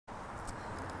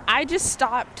I just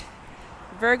stopped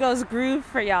Virgo's Groove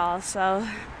for y'all, so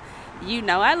you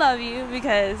know I love you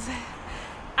because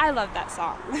I love that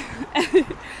song.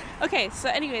 Okay, so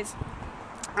anyways,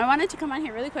 I wanted to come on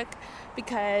here really quick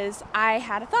because I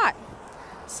had a thought.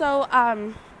 So,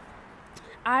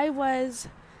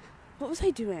 what was I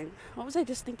doing? What was I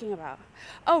just thinking about?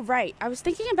 Oh, right. I was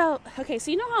thinking about, okay, so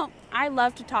you know how I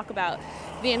love to talk about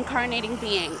the incarnating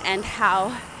being and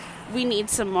how we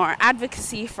need some more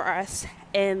advocacy for us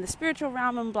in the spiritual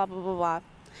realm and blah, blah, blah, blah.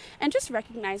 And just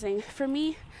recognizing, for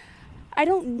me, I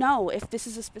don't know if this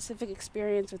is a specific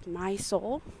experience with my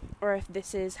soul or if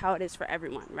this is how it is for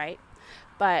everyone, right?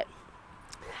 But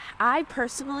I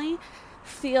personally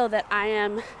feel that I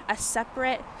am a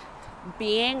separate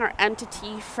being or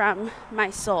entity from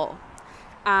my soul.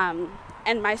 And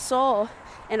my soul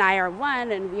and I are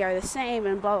one and we are the same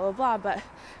and blah, blah, blah, but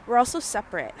we're also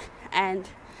separate. And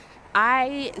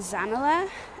I, Zanala,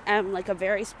 am like a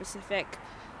very specific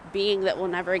being that will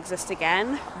never exist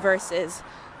again versus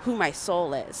who my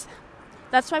soul is.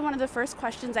 That's why one of the first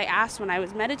questions I asked when I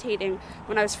was meditating,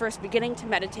 when I was first beginning to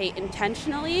meditate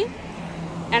intentionally,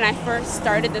 and I first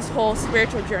started this whole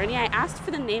spiritual journey, I asked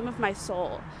for the name of my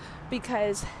soul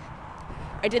because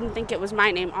I didn't think it was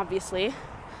my name, obviously.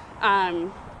 I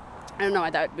don't know why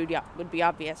that would be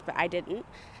obvious, but I didn't.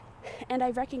 And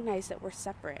I recognized that we're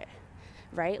separate,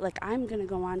 right? Like, I'm going to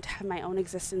go on to have my own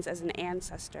existence as an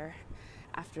ancestor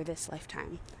after this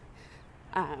lifetime.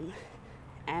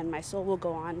 And my soul will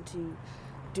go on to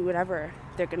do whatever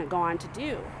they're going to go on to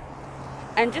do.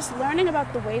 And just learning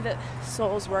about the way that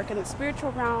souls work in the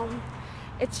spiritual realm,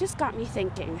 it's just got me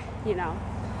thinking,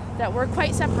 that we're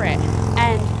quite separate.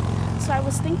 And so I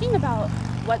was thinking about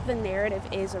what the narrative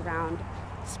is around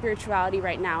spirituality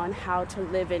right now and how to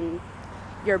live in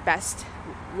your best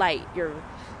light, your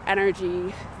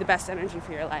energy, the best energy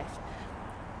for your life.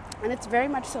 And it's very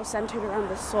much so centered around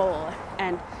the soul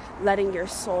and letting your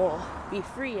soul be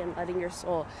free and letting your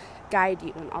soul guide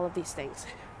you and all of these things.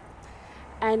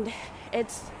 And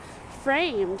it's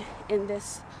framed in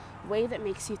this way that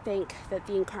makes you think that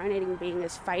the incarnating being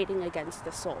is fighting against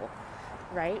the soul,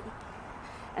 right?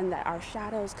 And that our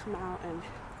shadows come out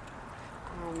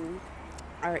and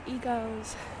our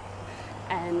egos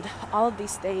and all of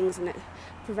these things, and it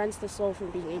prevents the soul from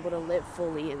being able to live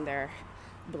fully in their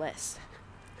bliss.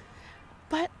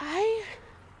 But I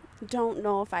don't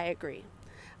know if I agree.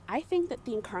 I think that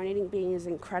the incarnating being is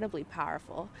incredibly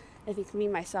powerful. I think me,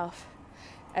 myself,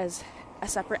 as a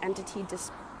separate entity,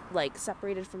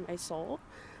 separated from my soul,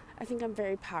 I think I'm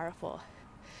very powerful.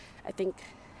 I think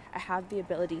I have the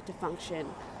ability to function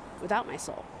without my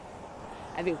soul.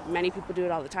 I think many people do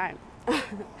it all the time.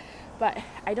 But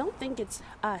I don't think it's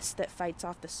us that fights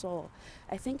off the soul.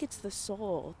 I think it's the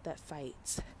soul that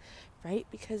fights, right?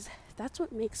 Because that's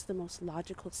what makes the most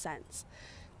logical sense.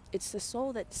 It's the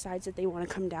soul that decides that they want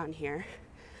to come down here,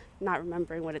 not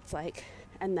remembering what it's like,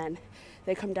 and then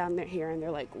they come down here and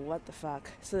they're like, what the fuck?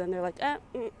 So then they're like,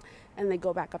 and they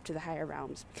go back up to the higher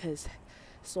realms because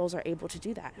souls are able to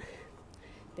do that.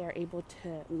 They're able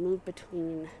to move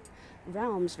between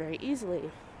realms very easily.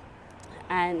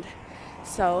 And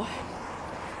so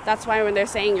that's why when they're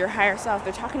saying your higher self,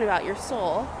 they're talking about your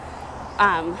soul,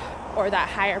 or that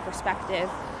higher perspective,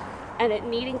 and it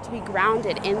needing to be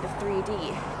grounded in the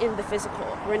 3D, in the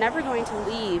physical. We're never going to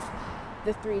leave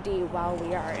the 3D while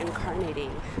we are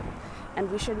incarnating,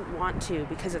 and we shouldn't want to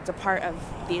because it's a part of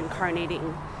the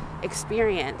incarnating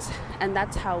experience, and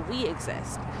that's how we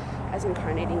exist as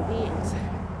incarnating beings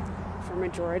for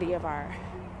majority of our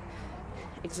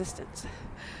existence.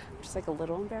 I'm just a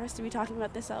little embarrassed to be talking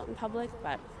about this out in public,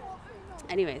 but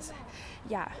anyways,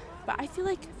 yeah. But I feel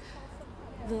like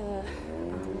the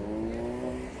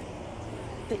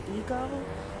ego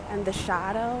and the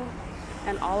shadow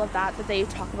and all of that they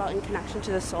talk about in connection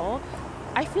to the soul,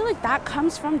 I feel like that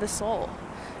comes from the soul,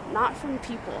 not from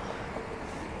people.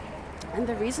 And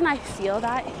the reason I feel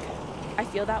that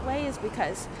way is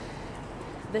because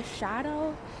the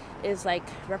shadow is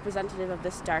representative of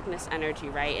this darkness energy,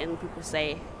 right? And people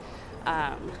say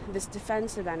this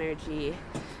defensive energy,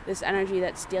 this energy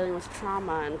that's dealing with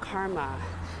trauma and karma,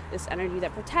 this energy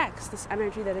that protects, this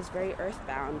energy that is very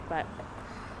earthbound, but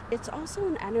it's also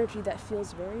an energy that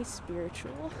feels very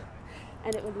spiritual,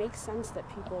 and it would make sense that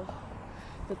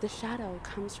the shadow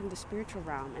comes from the spiritual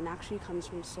realm and actually comes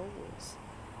from souls,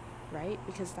 right?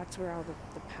 Because that's where all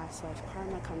the past life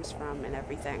karma comes from and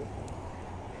everything.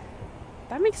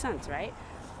 That makes sense, right?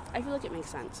 I feel like it makes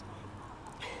sense.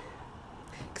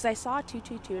 Because I saw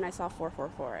 222 and I saw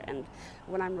 444, and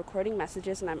when I'm recording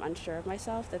messages and I'm unsure of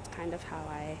myself, that's kind of how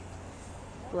I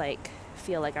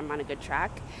feel like I'm on a good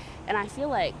track. And I feel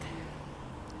like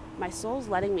my soul's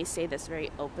letting me say this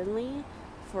very openly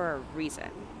for a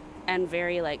reason, and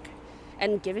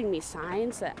and giving me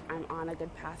signs that I'm on a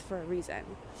good path for a reason.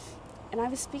 And I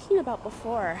was speaking about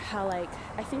before how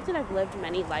I think that I've lived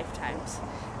many lifetimes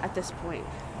at this point.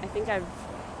 I think I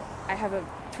have a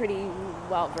pretty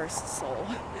well-versed soul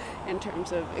in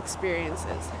terms of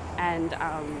experiences. And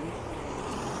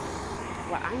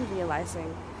what I'm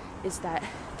realizing is that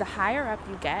the higher up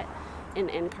you get in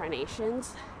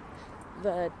incarnations,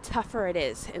 the tougher it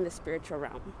is in the spiritual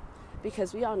realm.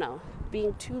 Because we all know,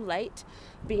 being too light,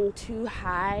 being too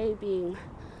high, being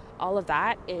all of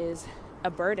that is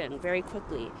a burden very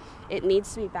quickly. It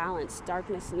needs to be balanced.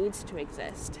 Darkness needs to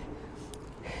exist.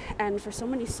 And for so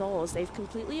many souls, they've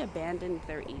completely abandoned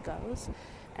their egos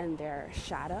and their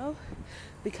shadow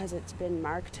because it's been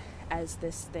marked as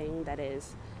this thing that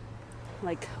is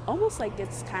almost like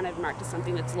it's kind of marked as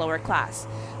something that's lower class.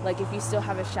 Like if you still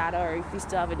have a shadow or if you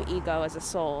still have an ego as a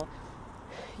soul,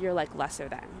 you're lesser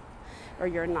than, or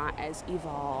you're not as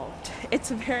evolved.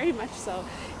 It's very much so.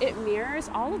 It mirrors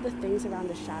all of the things around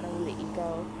the shadow and the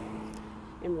ego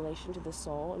in relation to the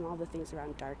soul, and all the things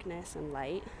around darkness and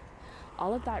light.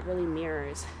 All of that really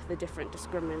mirrors the different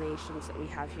discriminations that we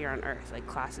have here on earth, like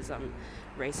classism,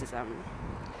 racism,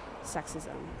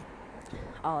 sexism,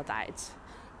 all of that. It's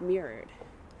mirrored.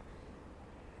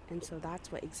 And so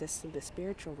that's what exists in the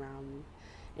spiritual realm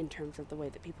in terms of the way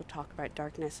that people talk about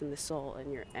darkness and the soul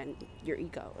and your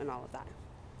ego and all of that.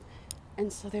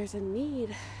 And so there's a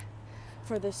need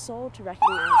for the soul to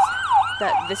recognize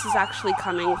that this is actually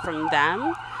coming from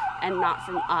them and not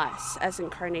from us as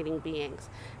incarnating beings,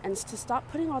 and to stop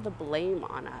putting all the blame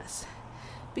on us,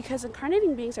 because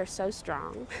incarnating beings are so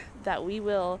strong that we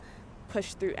will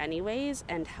push through anyways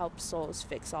and help souls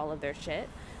fix all of their shit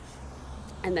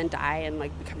and then die and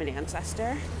become an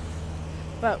ancestor,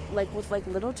 but with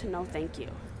little to no thank you.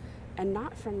 And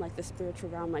not from the spiritual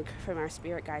realm, from our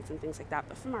spirit guides and things like that,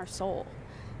 but from our soul.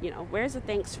 Where's the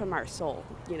thanks from our soul?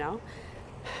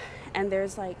 And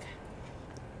there's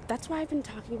that's why I've been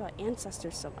talking about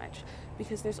ancestors so much,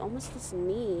 because there's almost this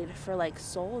need for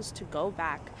souls to go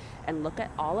back and look at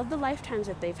all of the lifetimes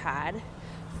that they've had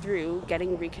through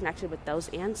getting reconnected with those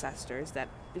ancestors,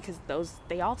 because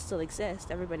they all still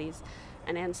exist. Everybody's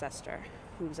an ancestor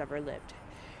who's ever lived,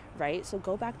 right? So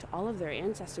go back to all of their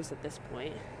ancestors at this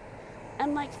point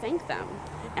and thank them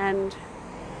and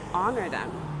honor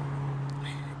them.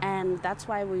 And that's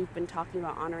why we've been talking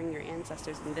about honoring your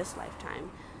ancestors in this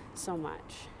lifetime so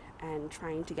much, and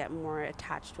trying to get more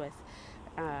attached with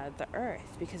the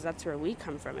earth, because that's where we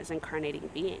come from as incarnating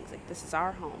beings. This is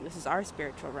our home, this is our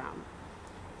spiritual realm,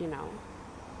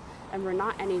 and we're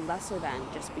not any lesser than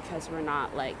just because we're not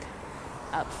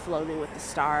up floating with the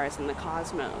stars and the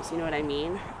cosmos. You know what I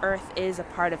mean? Earth is a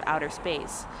part of outer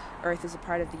space. Earth is a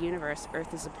part of the universe.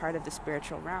 Earth is a part of the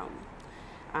spiritual realm.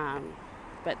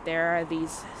 But there are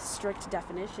these strict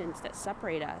definitions that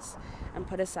separate us and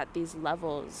put us at these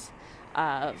levels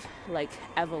of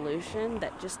evolution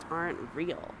that just aren't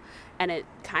real. And it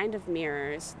kind of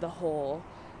mirrors the whole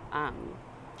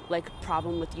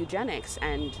problem with eugenics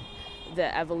and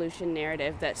the evolution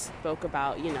narrative that spoke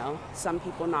about, some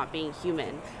people not being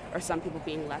human, or some people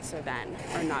being lesser than,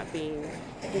 or not being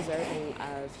deserving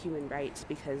of human rights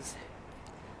because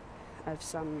of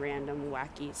some random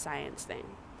wacky science thing.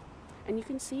 And you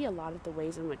can see a lot of the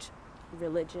ways in which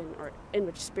religion, or in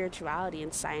which spirituality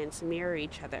and science mirror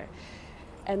each other.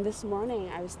 And this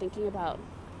morning I was thinking about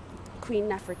Queen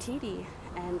Nefertiti,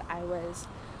 and I was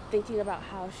thinking about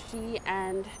how she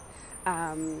and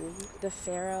the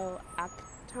Pharaoh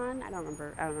Akhenaten, I don't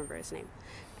remember his name,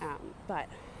 but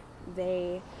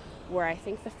they were, I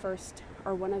think, the first,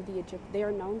 or one of the they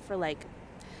are known for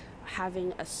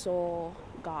having a soul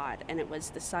god, and it was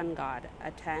the sun god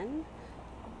Aten.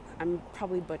 I'm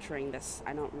probably butchering this,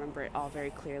 I don't remember it all very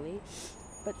clearly,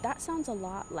 but that sounds a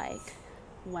lot like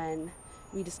when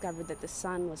we discovered that the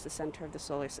sun was the center of the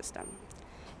solar system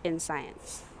in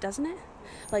science, doesn't it?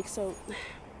 So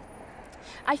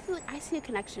I feel I see a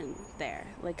connection there,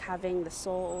 having the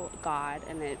soul god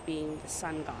and it being the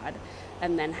sun god,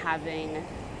 and then having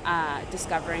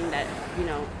discovering that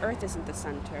Earth isn't the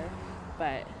center,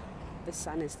 but the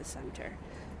sun is the center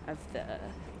of the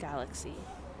galaxy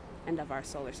and of our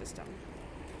solar system,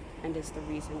 and is the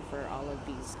reason for all of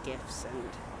these gifts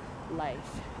and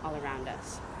life all around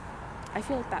us. I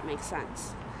feel that makes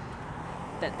sense,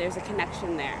 that there's a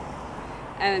connection there.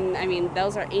 And I mean,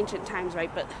 those are ancient times,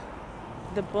 right? But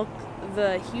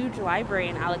the huge library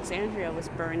in Alexandria was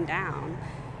burned down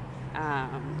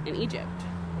in Egypt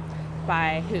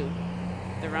by who?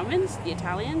 The Romans? The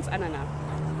Italians? I don't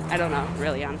know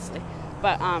really, honestly.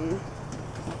 But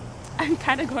I I'm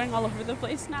kind of going all over the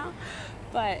place now,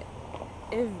 but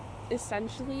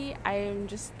essentially I am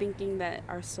just thinking that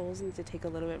our souls need to take a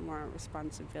little bit more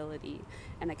responsibility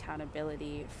and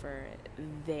accountability for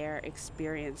their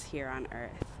experience here on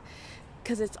earth,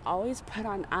 because it's always put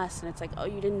on us, and it's like, oh,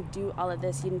 you didn't do all of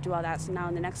this, you didn't do all that, so now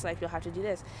in the next life you'll have to do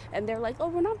this. And they're like, oh,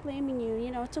 we're not blaming you,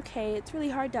 you know, it's okay, it's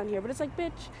really hard down here. But it's like,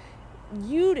 bitch,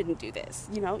 you didn't do this,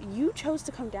 you know, you chose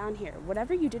to come down here.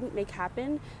 Whatever you didn't make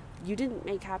happen, you didn't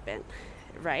make happen,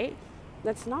 right?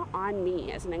 That's not on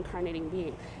me as an incarnating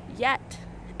being. Yet,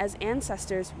 as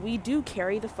ancestors, we do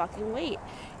carry the fucking weight,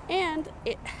 and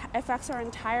it affects our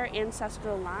entire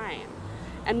ancestral line.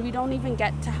 And we don't even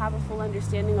get to have a full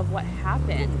understanding of what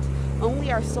happened.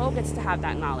 Only our soul gets to have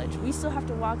that knowledge. We still have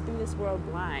to walk through this world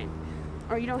blind.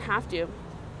 Or you don't have to.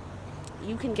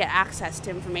 You can get access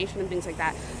to information and things like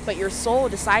that, but your soul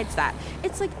decides that.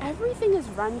 It's like everything is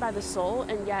run by the soul,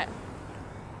 and yet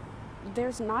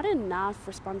there's not enough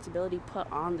responsibility put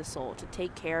on the soul to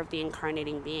take care of the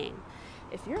incarnating being.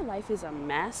 If your life is a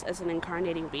mess as an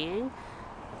incarnating being,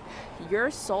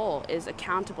 your soul is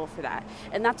accountable for that.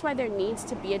 And that's why there needs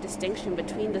to be a distinction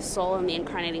between the soul and the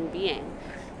incarnating being,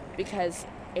 because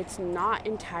it's not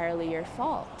entirely your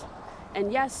fault.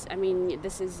 And yes, I mean,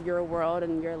 this is your world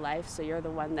and your life, so you're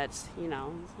the one that's, you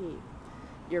know,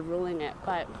 you're ruling it.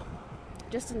 But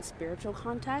just in spiritual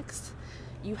context,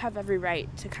 you have every right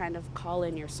to kind of call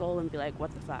in your soul and be like,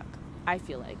 what the fuck? I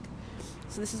feel like.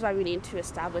 So this is why we need to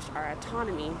establish our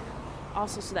autonomy,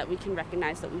 also so that we can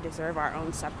recognize that we deserve our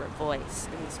own separate voice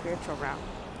in the spiritual realm.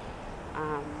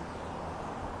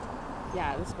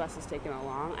 Yeah, this bus is taking a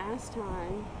long ass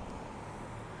time.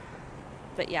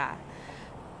 But yeah,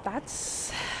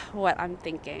 that's what I'm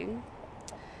thinking.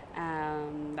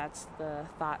 That's the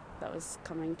thought that was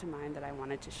coming to mind that I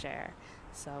wanted to share.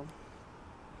 So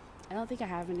I don't think I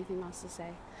have anything else to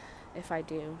say. If I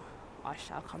do, I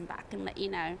shall come back and let you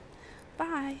know.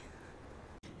 Bye.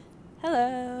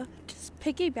 Hello. Just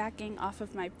piggybacking off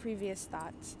of my previous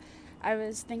thoughts, I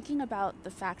was thinking about the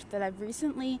fact that I've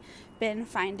recently been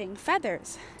finding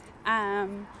feathers.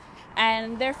 And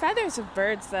they're feathers of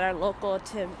birds that are local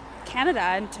to Canada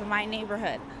and to my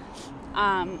neighborhood.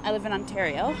 I live in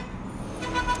Ontario.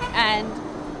 And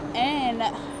in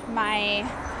my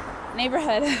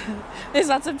neighborhood, there's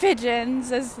lots of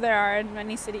pigeons, as there are in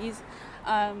many cities.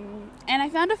 And I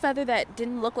found a feather that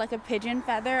didn't look like a pigeon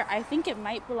feather. I think it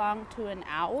might belong to an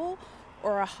owl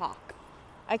or a hawk.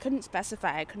 I couldn't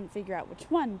specify, I couldn't figure out which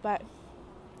one, but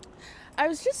I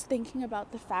was just thinking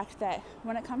about the fact that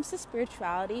when it comes to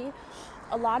spirituality,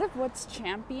 a lot of what's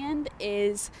championed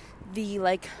is the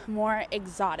more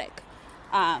exotic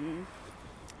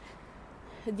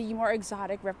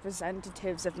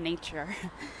representatives of nature,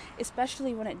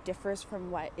 especially when it differs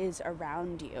from what is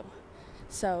around you.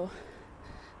 So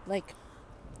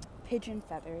pigeon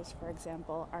feathers, for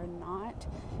example, are not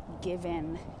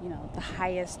given, the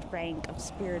highest rank of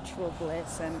spiritual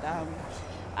bliss and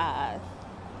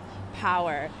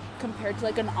power compared to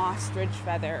an ostrich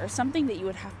feather or something that you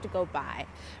would have to go buy,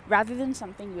 rather than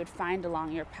something you would find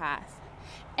along your path.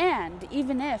 And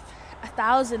even if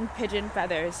 1,000 pigeon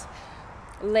feathers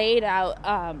laid out,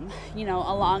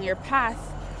 along your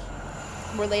path,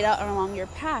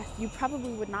 you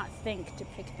probably would not think to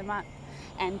pick them up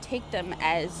and take them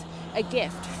as a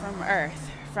gift from earth,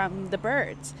 from the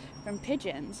birds, from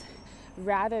pigeons,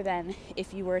 rather than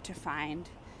if you were to find,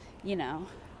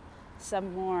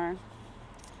 some more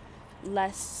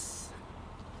less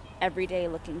everyday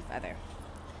looking feather.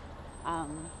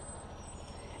 And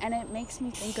it makes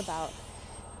me think about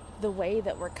the way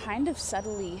that we're kind of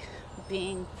subtly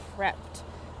being prepped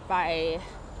by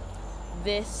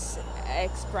this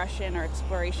expression or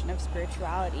exploration of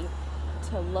spirituality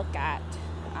to look at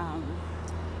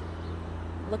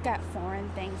foreign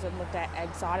things and look at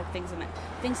exotic things and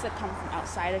things that come from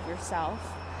outside of yourself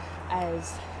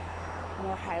as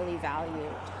more highly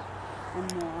valued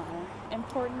and more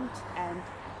important, and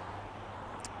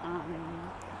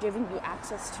giving you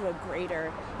access to a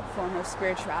greater form of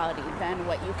spirituality than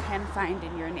what you can find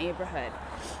in your neighborhood.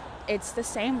 It's the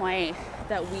same way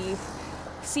that we've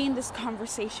seen this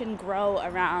conversation grow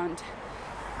around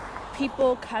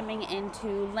people coming into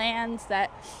lands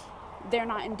that they're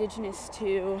not indigenous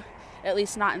to, at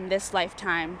least not in this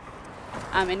lifetime,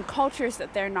 in cultures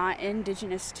that they're not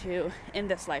indigenous to in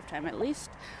this lifetime at least,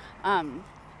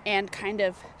 and kind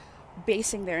of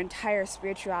basing their entire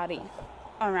spirituality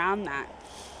around that,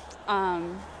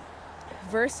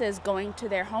 versus going to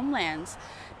their homelands,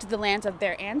 to the lands of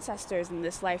their ancestors in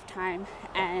this lifetime,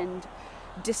 and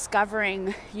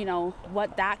discovering,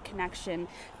 what that connection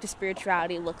to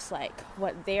spirituality looks like,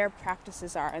 what their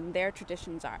practices are and their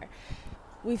traditions are.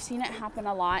 We've seen it happen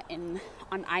a lot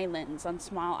on islands, on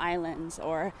small islands,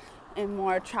 or in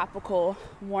more tropical,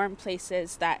 warm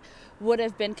places that would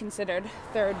have been considered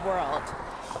third world,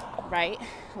 right?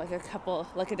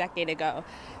 Like a decade ago.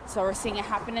 So we're seeing it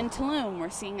happen in Tulum. We're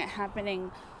seeing it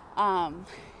happening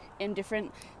in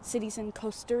different cities in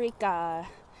Costa Rica,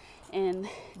 in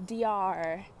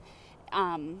DR,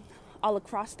 all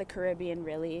across the Caribbean,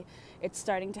 really. It's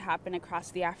starting to happen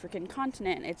across the African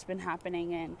continent. It's been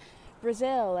happening in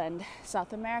Brazil and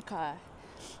South America,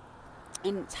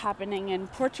 and it's happening in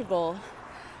Portugal,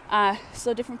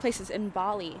 so different places, in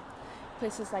Bali,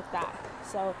 places like that.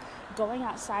 So going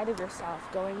outside of yourself,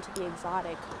 going to the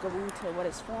exotic, going to what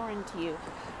is foreign to you,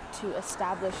 to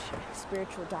establish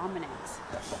spiritual dominance.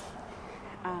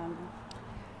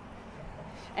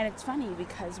 And it's funny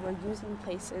because we're using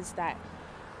places that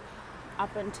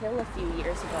up until a few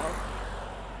years ago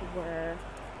were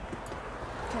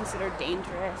considered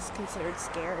dangerous, considered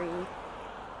scary,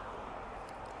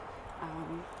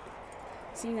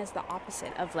 seen as the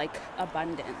opposite of like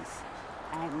abundance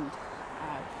and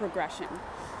progression.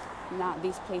 Now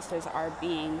these places are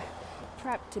being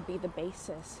prepped to be the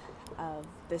basis of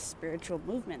this spiritual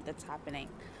movement that's happening.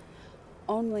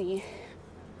 Only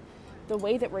the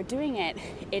way that we're doing it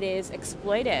is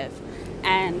exploitive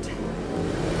and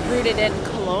rooted in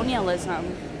colonialism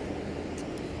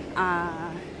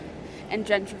and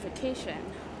gentrification.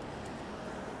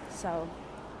 So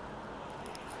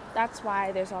that's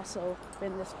why there's also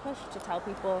been this push to tell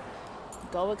people,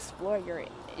 go explore your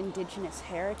indigenous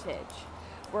heritage.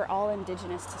 We're all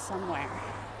indigenous to somewhere.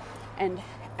 And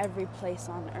every place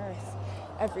on earth,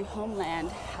 every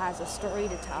homeland has a story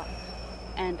to tell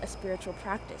and a spiritual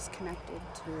practice connected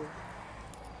to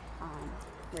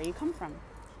where you come from.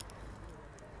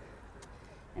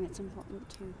 And it's important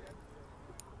to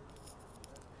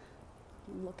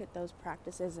look at those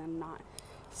practices and not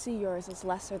see yours as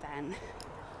lesser than,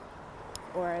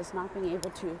 or as not being able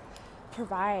to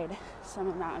provide some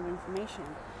amount of information.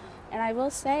 And I will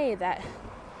say that,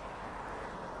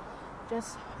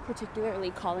 just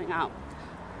particularly calling out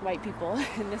white people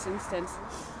in this instance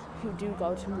who do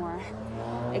go to more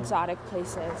exotic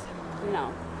places,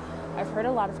 I've heard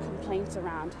a lot of complaints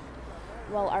around,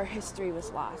 well, our history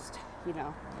was lost,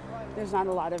 there's not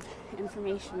a lot of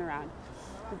information around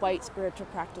white spiritual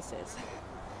practices.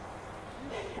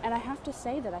 And I have to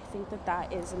say that I think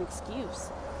that is an excuse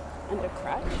and a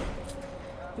crutch,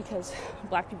 because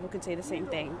black people could say the same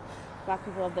thing. Black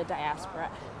people of the diaspora,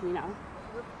 we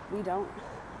don't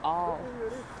all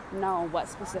know what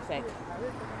specific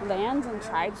lands and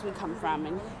tribes we come from.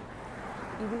 And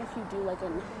even if you do like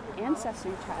an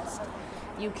ancestry test,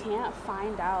 you can't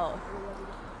find out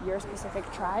your specific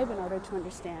tribe in order to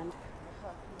understand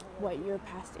what your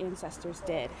past ancestors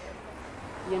did.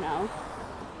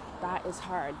 That is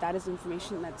hard. That is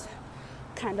information that's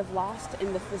kind of lost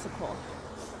in the physical.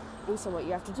 And so what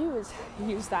you have to do is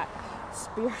use that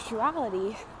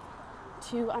spirituality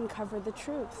to uncover the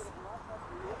truth.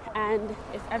 And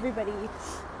if everybody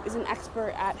is an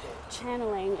expert at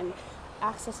channeling and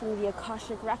accessing the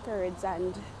Akashic records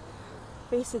and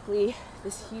basically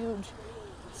this huge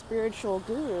spiritual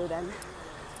guru, then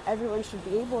everyone should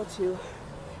be able to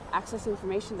access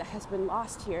information that has been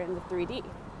lost here in the 3D.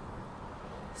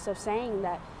 So saying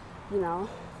that,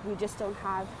 we just don't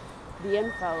have the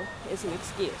info is an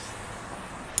excuse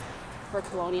for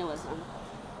colonialism.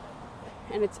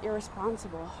 And it's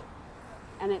irresponsible.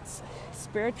 And it's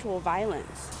spiritual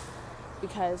violence,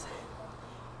 because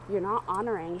you're not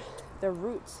honoring the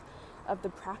roots of the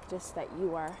practice that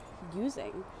you are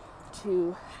using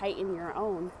to heighten your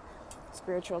own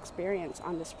spiritual experience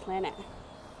on this planet.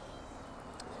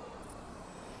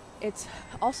 It's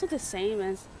also the same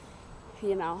as,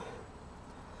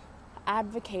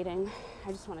 advocating.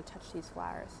 I just want to touch these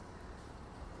flowers.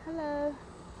 Hello.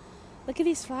 Look at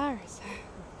these flowers.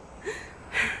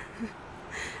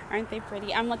 Aren't they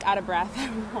pretty? I'm out of breath.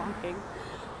 I'm walking.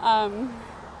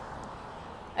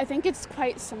 I think it's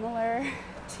quite similar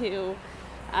to,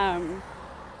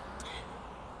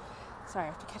 sorry, I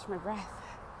have to catch my breath.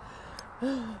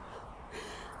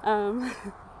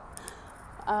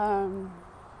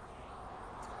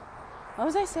 What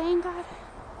was I saying, God?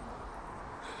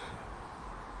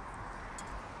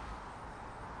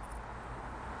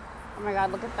 Oh my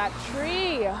God, look at that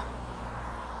tree.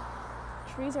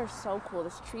 Trees are so cool.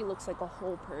 This tree looks like a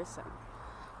whole person.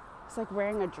 It's like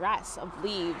wearing a dress of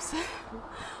leaves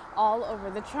all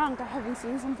over the trunk. I haven't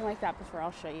seen something like that before.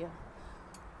 I'll show you.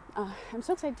 I'm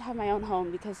so excited to have my own home,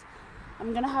 because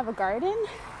I'm gonna have a garden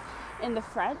in the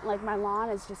front. Like my lawn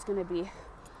is just gonna be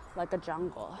like a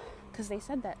jungle, because they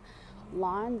said that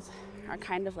lawns are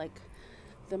kind of like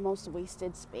the most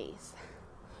wasted space.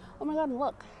 Oh my god, and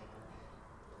look,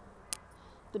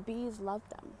 the bees love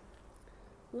them.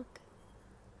 Look,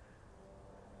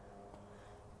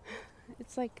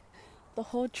 it's like the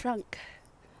whole trunk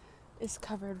is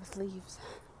covered with leaves.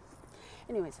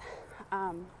 Anyways,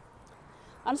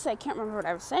 honestly, I can't remember what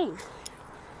I was saying,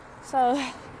 so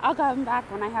I'll come back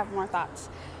when I have more thoughts.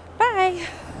 Bye.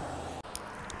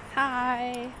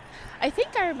 Hi. I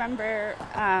think I remember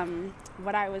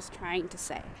what I was trying to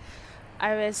say.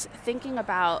 I was thinking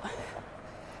about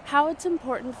how it's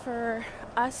important for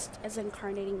us as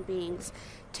incarnating beings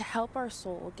to help our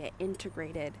soul get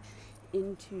integrated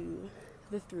into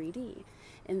the 3D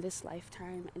in this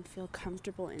lifetime and feel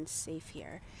comfortable and safe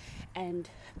here. And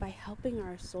by helping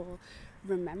our soul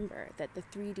remember that the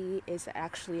 3D is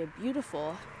actually a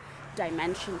beautiful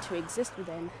dimension to exist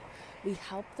within, we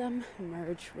help them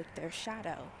merge with their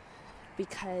shadow.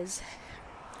 Because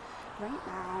right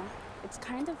now, it's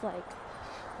kind of like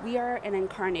we are an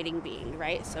incarnating being,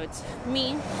 right? So it's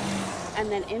me,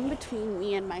 and then in between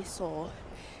me and my soul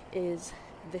is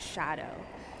the shadow,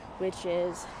 which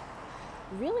is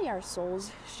really our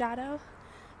soul's shadow.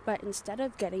 But instead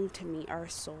of getting to meet our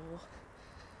soul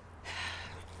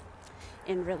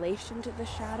in relation to the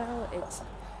shadow, it's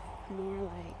more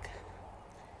like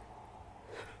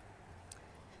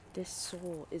this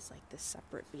soul is like this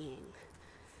separate being.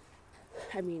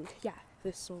 I mean, yeah,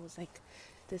 this soul is like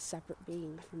this separate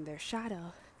being from their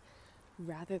shadow,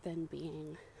 rather than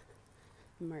being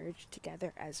merged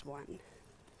together as one.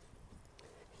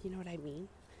 You know what I mean?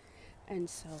 And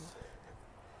so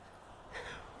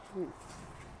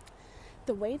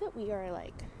the way that we are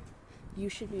like, you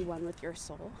should be one with your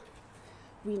soul,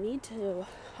 we need to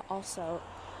also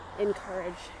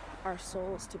encourage our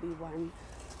souls to be one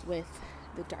with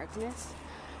the darkness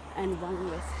and one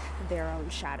with their own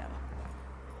shadow.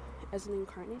 As an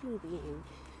incarnating being,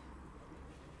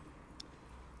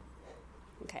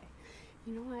 okay,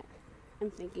 you know what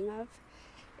I'm thinking of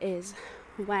is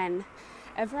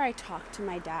whenever I talk to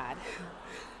my dad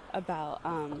about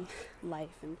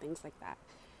life and things like that,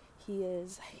 he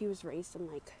was raised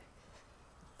in like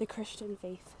the Christian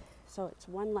faith, so it's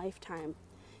one lifetime,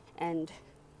 and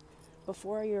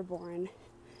before you're born,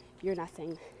 you're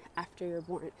nothing. After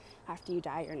you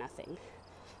die, you're nothing.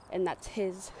 And that's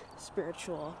his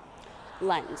spiritual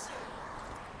lens.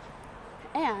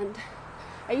 And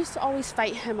I used to always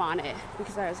fight him on it,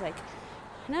 because I was like,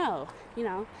 no,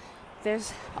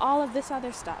 there's all of this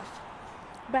other stuff.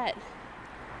 But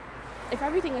if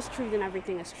everything is true, then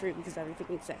everything is true, because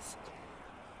everything exists.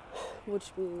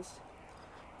 Which means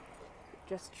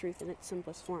just truth in its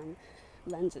simplest form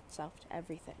lends itself to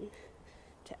everything,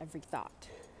 to every thought.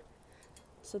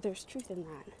 So there's truth in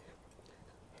that.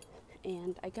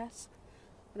 And I guess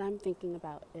what I'm thinking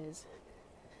about is,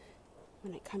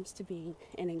 when it comes to being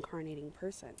an incarnating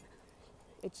person,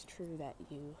 it's true that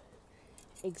you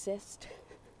exist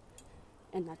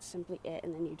and that's simply it,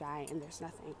 and then you die and there's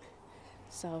nothing.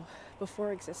 So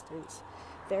before existence,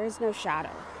 there is no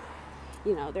shadow.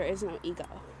 There is no ego.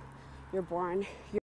 You're born,